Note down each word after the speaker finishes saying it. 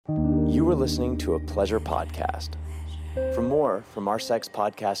You are listening to a pleasure podcast. For more from our Sex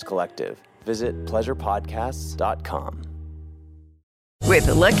Podcast Collective, visit pleasurepodcasts.com. With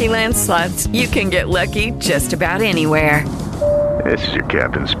the Lucky Land Slots, you can get lucky just about anywhere. This is your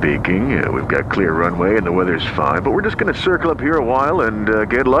captain speaking. We've got clear runway and the weather's fine, but we're just going to circle up here a while and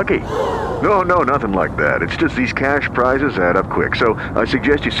get lucky. No, nothing like that. It's just these cash prizes add up quick. So I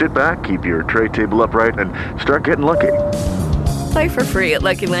suggest you sit back, keep your tray table upright, and start getting lucky. Play for free at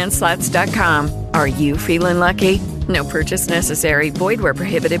LuckyLandSlots.com. Are you feeling lucky? No purchase necessary. Void where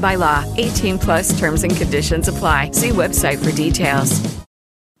prohibited by law. 18+ terms and conditions apply. See website for details.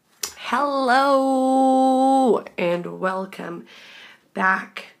 Hello and welcome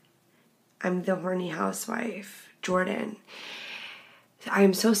back. I'm the horny housewife, Jordan. I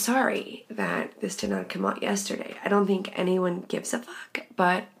am so sorry that this did not come out yesterday. I don't think anyone gives a fuck,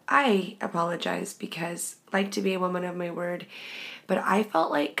 but I apologize because I like to be a woman of my word, but I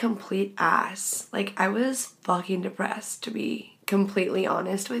felt like complete ass. Like I was fucking depressed, to be completely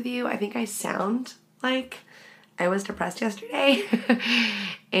honest with you. I think I sound like I was depressed yesterday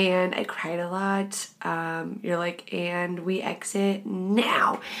and I cried a lot. You're like, and we exit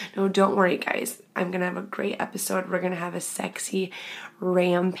now. No, don't worry, guys. I'm going to have a great episode. We're going to have a sexy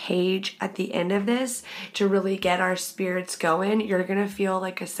rampage at the end of this to really get our spirits going. You're going to feel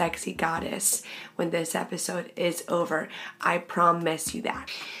like a sexy goddess when this episode is over. I promise you that.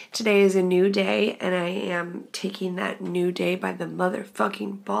 Today is a new day, and I am taking that new day by the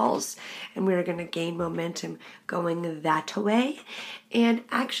motherfucking balls, and we're going to gain momentum going that way. And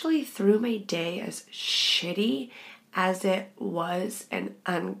actually, through my day, as shitty as it was and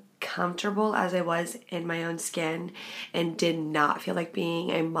uncomfortable as I was in my own skin and did not feel like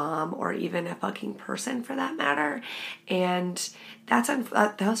being a mom or even a fucking person for that matter. And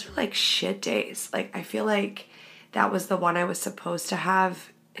those were like shit days. Like I feel like that was the one I was supposed to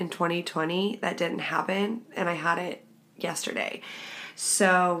have in 2020 that didn't happen, and I had it yesterday.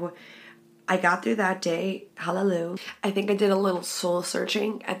 So I got through that day. Hallelujah. I think I did a little soul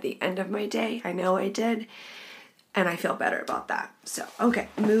searching at the end of my day. I know I did. And I feel better about that. So, okay,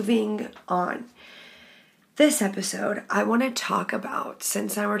 moving on. This episode, I want to talk about,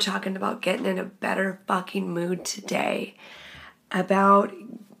 since now we're talking about getting in a better fucking mood today, about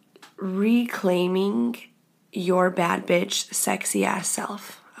reclaiming your bad bitch, sexy ass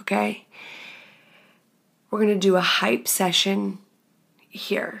self, okay? We're going to do a hype session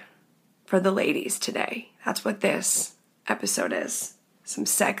here for the ladies today. That's what this episode is. Some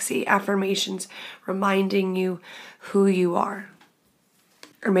sexy affirmations reminding you who you are.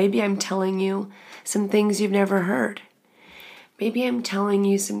 Or maybe I'm telling you some things you've never heard. Maybe I'm telling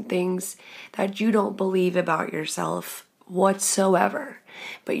you some things that you don't believe about yourself whatsoever.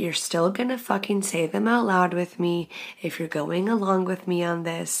 But you're still gonna fucking say them out loud with me if you're going along with me on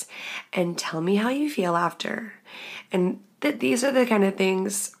this, and tell me how you feel after. And these are the kind of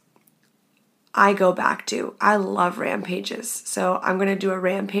things I go back to. I love rampages. So I'm going to do a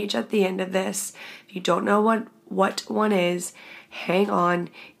rampage at the end of this. If you don't know what one is, hang on,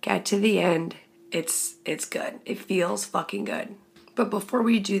 get to the end. It's good. It feels fucking good. But before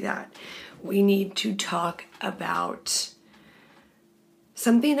we do that, we need to talk about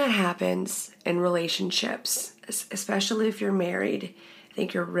something that happens in relationships, especially if you're married. I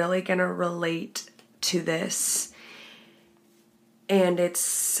think you're really going to relate to this. And it's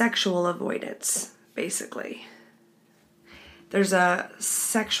sexual avoidance, basically. There's a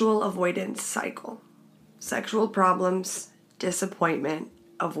sexual avoidance cycle. Sexual problems, disappointment,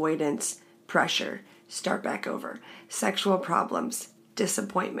 avoidance, pressure, start back over. Sexual problems,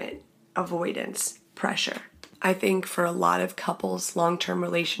 disappointment, avoidance, pressure. I think for a lot of couples, long-term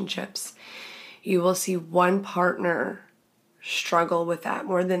relationships, you will see one partner struggle with that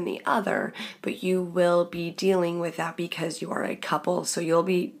more than the other, but you will be dealing with that because you are a couple, so you'll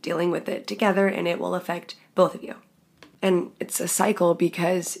be dealing with it together and it will affect both of you. And it's a cycle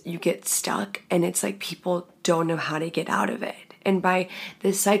because you get stuck and it's like people don't know how to get out of it. And by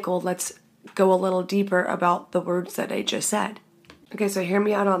this cycle, let's go a little deeper about the words that I just said. Okay, so hear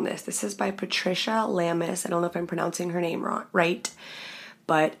me out on this. This is by Patricia Lamis. I don't know if I'm pronouncing her name right,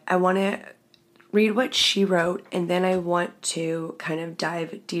 but I want to read what she wrote, and then I want to kind of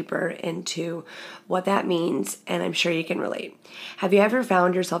dive deeper into what that means, and I'm sure you can relate. Have you ever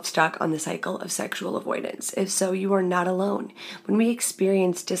found yourself stuck on the cycle of sexual avoidance? If so, you are not alone. When we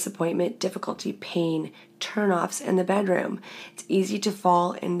experience disappointment, difficulty, pain, turn-offs in the bedroom, it's easy to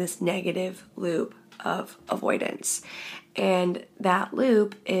fall in this negative loop of avoidance. And that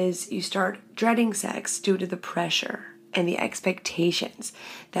loop is you start dreading sex due to the pressure and the expectations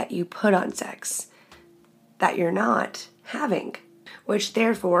that you put on sex that you're not having. which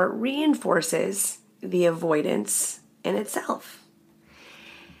therefore reinforces the avoidance in itself.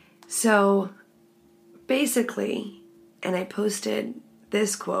 So basically, and I posted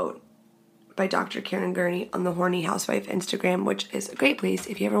this quote by Dr. Karen Gurney on the Horny Housewife Instagram, which is a great place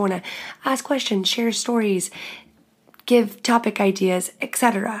if you ever want to ask questions, share stories, give topic ideas,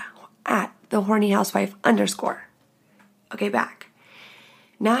 etc. at the Horny Housewife _. Okay, back.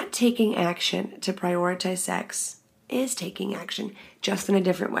 Not taking action to prioritize sex is taking action, just in a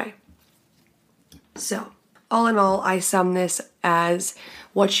different way. So, all in all, I sum this as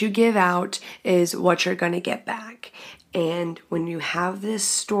what you give out is what you're going to get back. And when you have this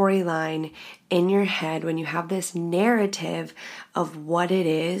storyline in your head, when you have this narrative of what it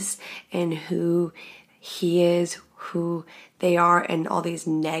is and who he is, who they are, and all these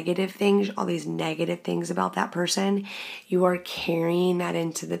negative things about that person, you are carrying that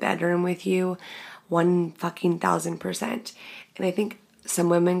into the bedroom with you 1,000%. And I think some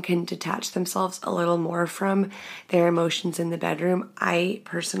women can detach themselves a little more from their emotions in the bedroom. I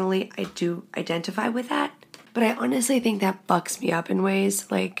do identify with that. But I honestly think that fucks me up in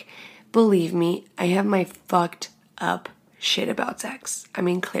ways. Like, believe me, I have my fucked up shit about sex. I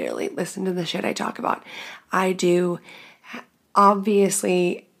mean, clearly, listen to the shit I talk about. I do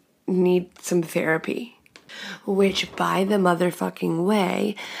obviously need some therapy. Which, by the motherfucking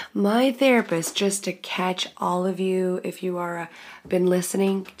way, my therapist, just to catch all of you, if you are been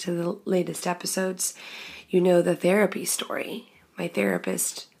listening to the latest episodes, you know the therapy story. My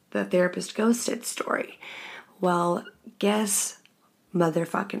therapist, the therapist ghosted story. Well, guess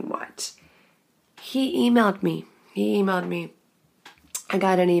motherfucking what? He emailed me. I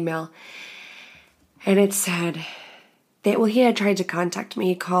got an email. And it said that, he had tried to contact me.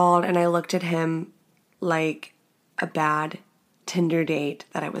 He called and I looked at him like a bad Tinder date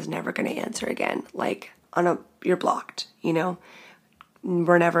that I was never going to answer again. Like, you're blocked, you know?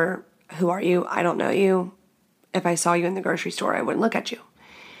 We're never, who are you? I don't know you. If I saw you in the grocery store, I wouldn't look at you.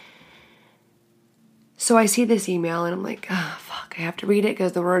 So I see this email and I'm like, oh, fuck, I have to read it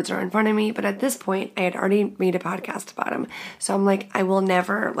because the words are in front of me. But at this point, I had already made a podcast about him. So I'm like, I will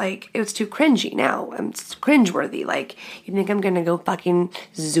never, it was too cringy now. It's cringeworthy. You think I'm going to go fucking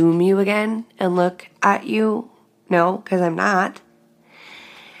Zoom you again and look at you? No, because I'm not.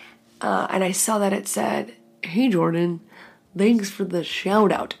 And I saw that it said, hey, Jordan, thanks for the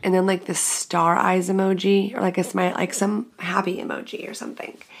shout out. And then the star eyes emoji or a smile, some happy emoji or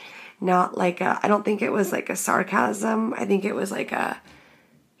something. Not I don't think it was a sarcasm. I think it was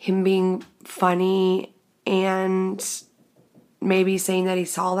him being funny and maybe saying that he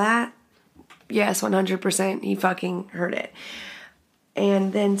saw that. Yes, 100%. He fucking heard it.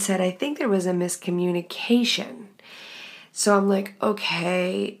 And then said, I think there was a miscommunication. So I'm like,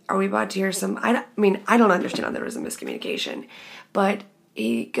 okay, are we about to hear some... I don't understand how there was a miscommunication. But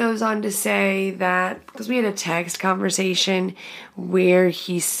he goes on to say that, because we had a text conversation where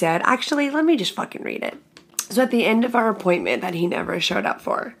he said, actually, let me just fucking read it. So at the end of our appointment that he never showed up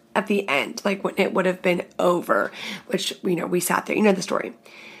for, at the end, when it would have been over, which, we sat there, you know the story.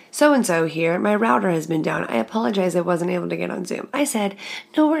 So-and-so here, my router has been down. I apologize I wasn't able to get on Zoom. I said,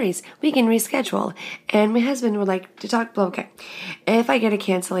 no worries, we can reschedule. And my husband would like to talk, okay. If I get a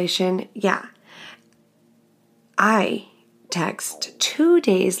cancellation, yeah. I text 2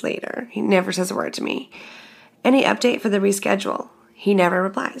 days later. He never says a word to me. Any update for the reschedule? He never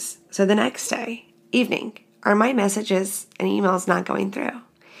replies. So the next day, evening, are my messages and emails not going through?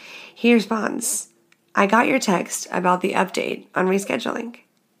 He responds, I got your text about the update on rescheduling.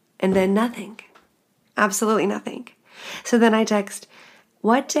 And then nothing. Absolutely nothing. So then I text,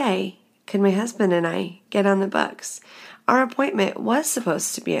 what day could my husband and I get on the books? Our appointment was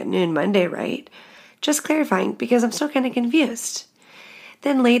supposed to be at noon Monday, right? Just clarifying, because I'm still kind of confused.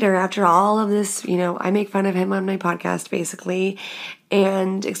 Then later, after all of this, I make fun of him on my podcast, basically,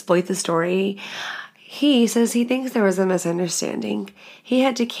 and exploit the story. He says he thinks there was a misunderstanding. He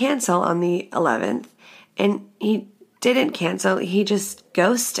had to cancel on the 11th, and he didn't cancel. He just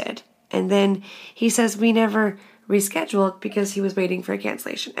ghosted. And then he says we never rescheduled because he was waiting for a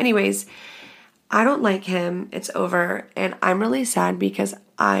cancellation. Anyways, I don't like him. It's over. And I'm really sad because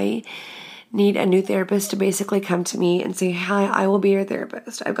I need a new therapist to basically come to me and say, hi, I will be your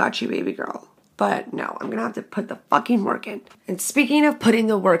therapist. I've got you, baby girl. But no, I'm going to have to put the fucking work in. And speaking of putting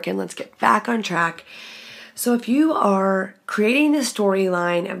the work in, let's get back on track. So if you are creating the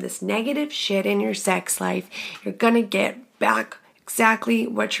storyline of this negative shit in your sex life, you're going to get back exactly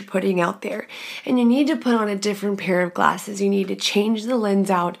what you're putting out there. And you need to put on a different pair of glasses. You need to change the lens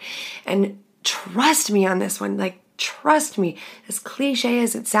out. And trust me on this one. Trust me. As cliche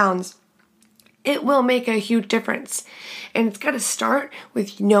as it sounds, It will make a huge difference. And it's got to start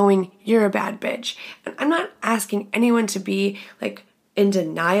with knowing you're a bad bitch. And I'm not asking anyone to be like in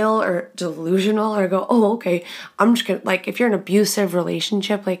denial or delusional or go, oh, okay, I'm just gonna, like, if you're in an abusive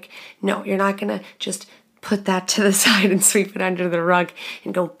relationship, like, no, you're not gonna just put that to the side and sweep it under the rug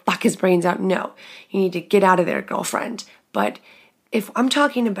and go fuck his brains out. No, you need to get out of there, girlfriend. But if I'm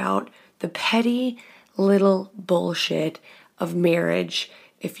talking about the petty little bullshit of marriage,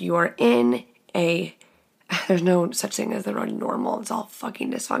 if you are in there's no such thing as the word normal, it's all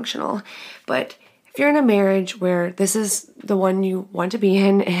fucking dysfunctional. But if you're in a marriage where this is the one you want to be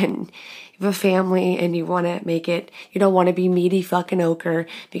in and you have a family and you want to make it, you don't want to be meaty fucking ochre,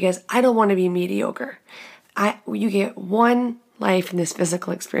 because I don't want to be mediocre. You get one life in this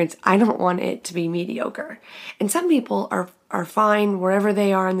physical experience. I don't want it to be mediocre. And some people are fine wherever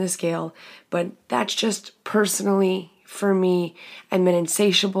they are on the scale, but that's just personally for me. I'm an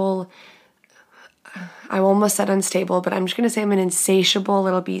insatiable, I almost said unstable, but I'm just going to say I'm an insatiable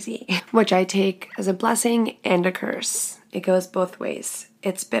little beezy, which I take as a blessing and a curse. It goes both ways.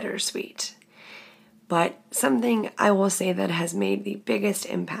 It's bittersweet. But something I will say that has made the biggest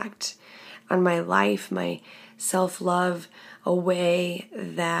impact on my life, my self-love, a way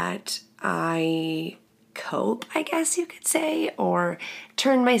that I cope, I guess you could say, or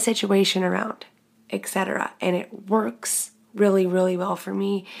turn my situation around, etc. And it works really, really well for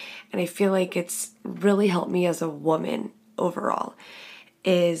me. And I feel like it's really helped me as a woman overall,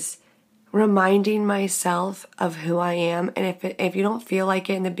 is reminding myself of who I am. And if you don't feel like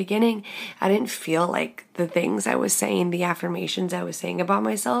it in the beginning, I didn't feel like the things I was saying, the affirmations I was saying about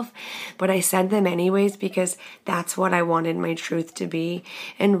myself, but I said them anyways because that's what I wanted my truth to be,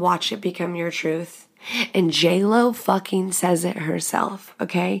 and watch it become your truth. And J-Lo fucking says it herself,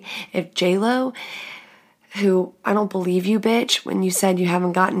 okay? If J-Lo, who, I don't believe you, bitch, when you said you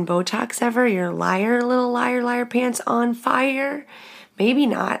haven't gotten Botox ever, you're a liar, little liar, liar pants on fire. Maybe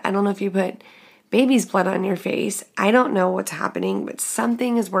not. I don't know if you put baby's blood on your face. I don't know what's happening, but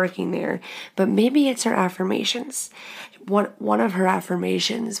something is working there. But maybe it's her affirmations. One of her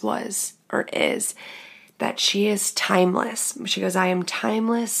affirmations was, or is, that she is timeless. She goes, I am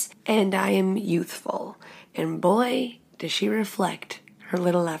timeless and I am youthful. And boy, does she reflect her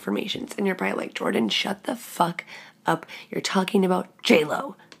little affirmations. And you're probably like, Jordan, shut the fuck up. You're talking about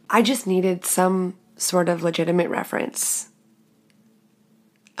J-Lo. I just needed some sort of legitimate reference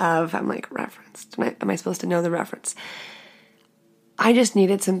of, I'm like, referenced. Am I supposed to know the reference? I just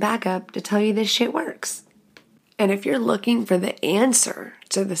needed some backup to tell you this shit works. And if you're looking for the answer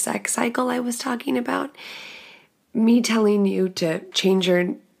to the sex cycle I was talking about, me telling you to change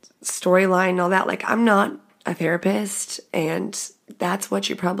your storyline and all that, like, I'm not a therapist, and that's what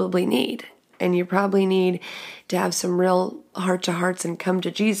you probably need. And you probably need to have some real heart-to-hearts and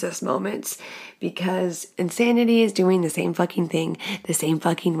come-to-Jesus moments, because insanity is doing the same fucking thing the same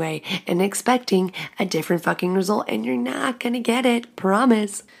fucking way and expecting a different fucking result, and you're not gonna get it,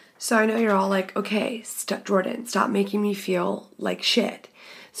 promise. So I know you're all like, okay, Jordan, stop making me feel like shit.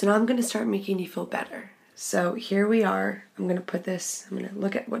 So now I'm gonna start making you feel better. So here we are. I'm gonna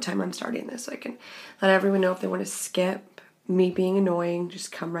look at what time I'm starting this so I can let everyone know if they want to skip me being annoying,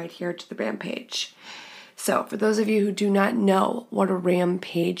 just come right here to the rampage. So for those of you who do not know what a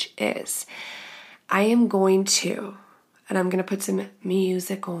rampage is, I'm going to put some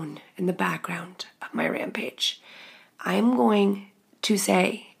music on in the background of my rampage. I'm going to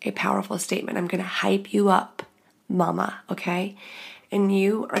say a powerful statement. I'm going to hype you up, mama, okay? And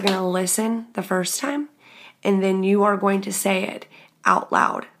you are going to listen the first time, and then you are going to say it out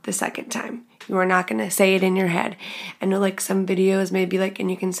loud the second time. You are not going to say it in your head. I know like some videos may be like, and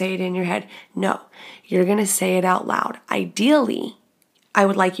you can say it in your head. No, you're going to say it out loud. Ideally, I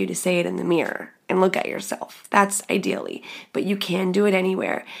would like you to say it in the mirror and look at yourself. That's ideally, but you can do it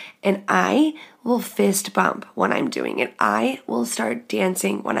anywhere. And I will fist bump when I'm doing it. I will start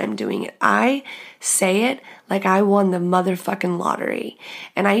dancing when I'm doing it. I say it like I won the motherfucking lottery.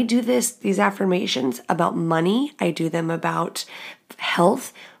 And I do these affirmations about money. I do them about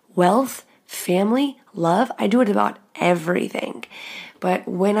health, wealth, family, love. I do it about everything. But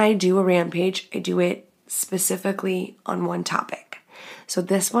when I do a rampage, I do it specifically on one topic. So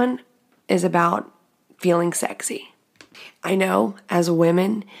this one is about feeling sexy. I know as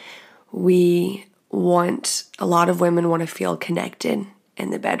women, a lot of women want to feel connected in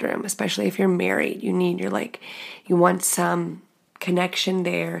the bedroom, especially if you're married. You want some connection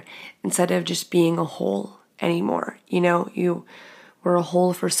there instead of just being a whole anymore. You were a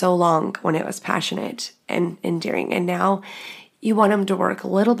whole for so long when it was passionate and endearing, and now you want them to work a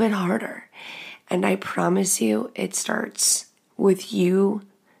little bit harder. And I promise you, it starts with you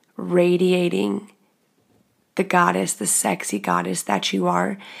radiating the goddess, the sexy goddess that you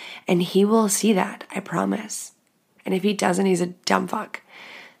are, and he will see that, I promise. And if he doesn't, he's a dumb fuck.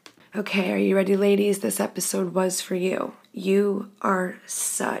 Okay, are you ready, ladies? This episode was for you. You are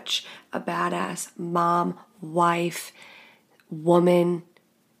such a badass mom, wife, woman,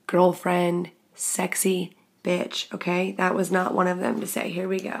 girlfriend, sexy bitch, okay? That was not one of them to say. Here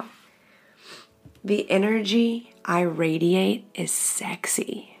we go. The energy I radiate is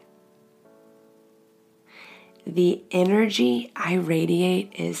sexy. The energy I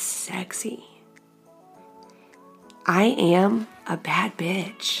radiate is sexy. I am a bad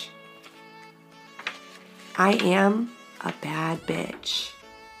bitch. I am a bad bitch.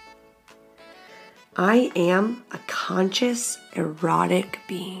 I am a conscious, erotic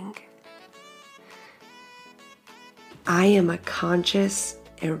being. I am a conscious,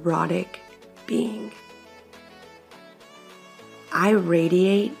 erotic being. I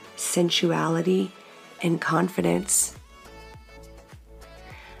radiate sensuality and confidence.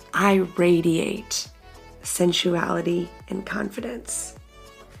 I radiate sensuality and confidence.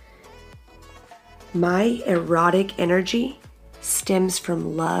 My erotic energy stems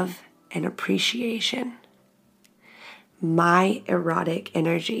from love and appreciation. My erotic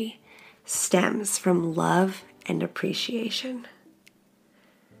energy stems from love and appreciation.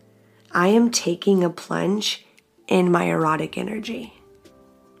 I am taking a plunge in my erotic energy.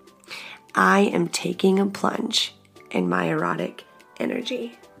 I am taking a plunge in my erotic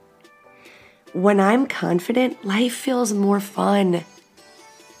energy. When I'm confident, life feels more fun.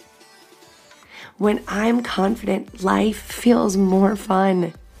 When I'm confident, life feels more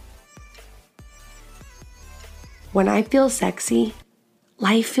fun. When I feel sexy,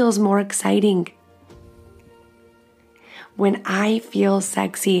 life feels more exciting. When I feel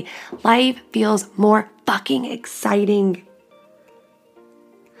sexy, life feels more fucking exciting.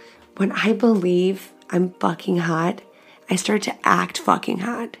 When I believe I'm fucking hot, I start to act fucking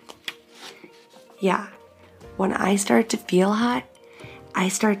hot. Yeah, when I start to feel hot, I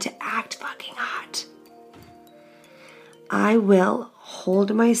start to act fucking hot. I will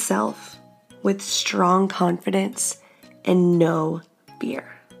hold myself with strong confidence and no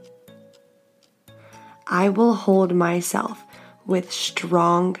fear. I will hold myself with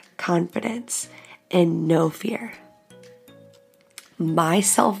strong confidence and no fear. My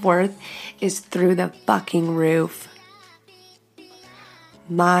self-worth is through the fucking roof.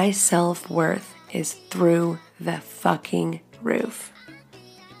 My self-worth is through the fucking roof.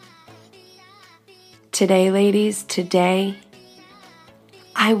 Today, ladies, today,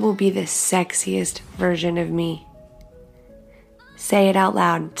 I will be the sexiest version of me. Say it out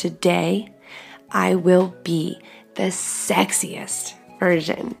loud. Today, I will be the sexiest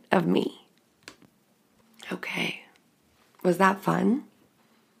version of me. Okay. Was that fun?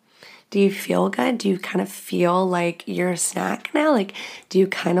 Do you feel good? Do you kind of feel like you're a snack now? Like, do you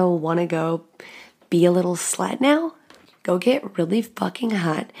kind of want to go be a little slut now? Go get really fucking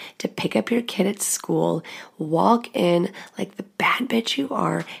hot to pick up your kid at school, walk in like the bad bitch you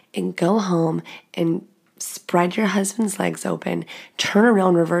are, and go home and spread your husband's legs open, turn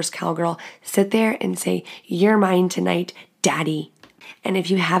around, reverse cowgirl, sit there and say, "You're mine tonight, daddy." And if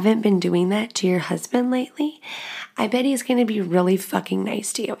you haven't been doing that to your husband lately, I bet he's going to be really fucking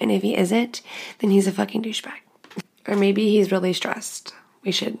nice to you. And if he isn't, then he's a fucking douchebag. Or maybe he's really stressed.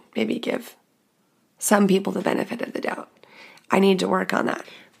 We should maybe give some people the benefit of the doubt. I need to work on that.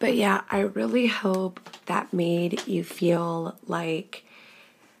 But yeah, I really hope that made you feel like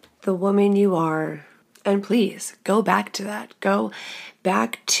the woman you are. And please go back to that. Go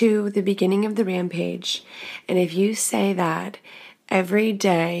back to the beginning of the rampage. And if you say that every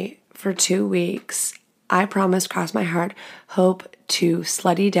day for 2 weeks, I promise, cross my heart, hope to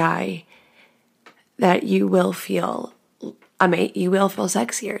slutty die, that you will feel you will feel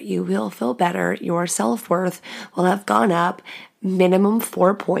sexier. You will feel better. Your self-worth will have gone up minimum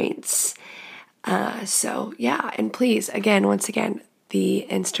 4 points. So yeah, and please, once again, the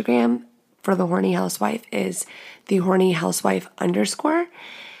Instagram for the Horny Housewife is the Horny Housewife _.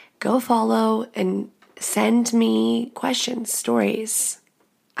 Go follow and send me questions, stories,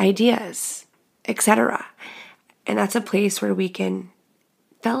 ideas, etc. And that's a place where we can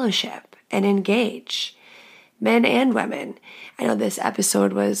fellowship and engage, men and women. I know this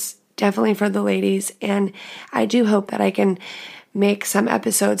episode was definitely for the ladies, and I do hope that I can make some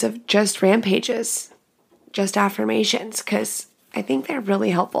episodes of just rampages, just affirmations, because I think they're really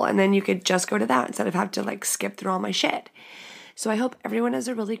helpful. And then you could just go to that instead of have to skip through all my shit. So I hope everyone has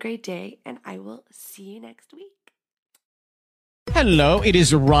a really great day, and I will see you next week. Hello, it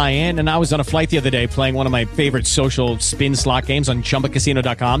is Ryan, and I was on a flight the other day playing one of my favorite social spin slot games on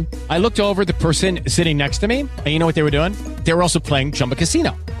ChumbaCasino.com. I looked over at the person sitting next to me, and you know what they were doing? They were also playing Chumba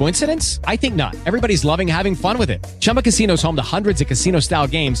Casino. Coincidence? I think not. Everybody's loving having fun with it. Chumba Casino is home to hundreds of casino-style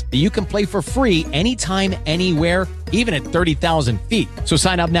games that you can play for free anytime, anywhere, even at 30,000 feet. So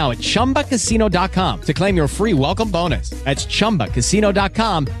sign up now at ChumbaCasino.com to claim your free welcome bonus. That's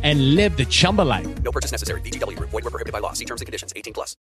ChumbaCasino.com and live the Chumba life. No purchase necessary. VGW. Void where prohibited by law. See terms and conditions. 18+.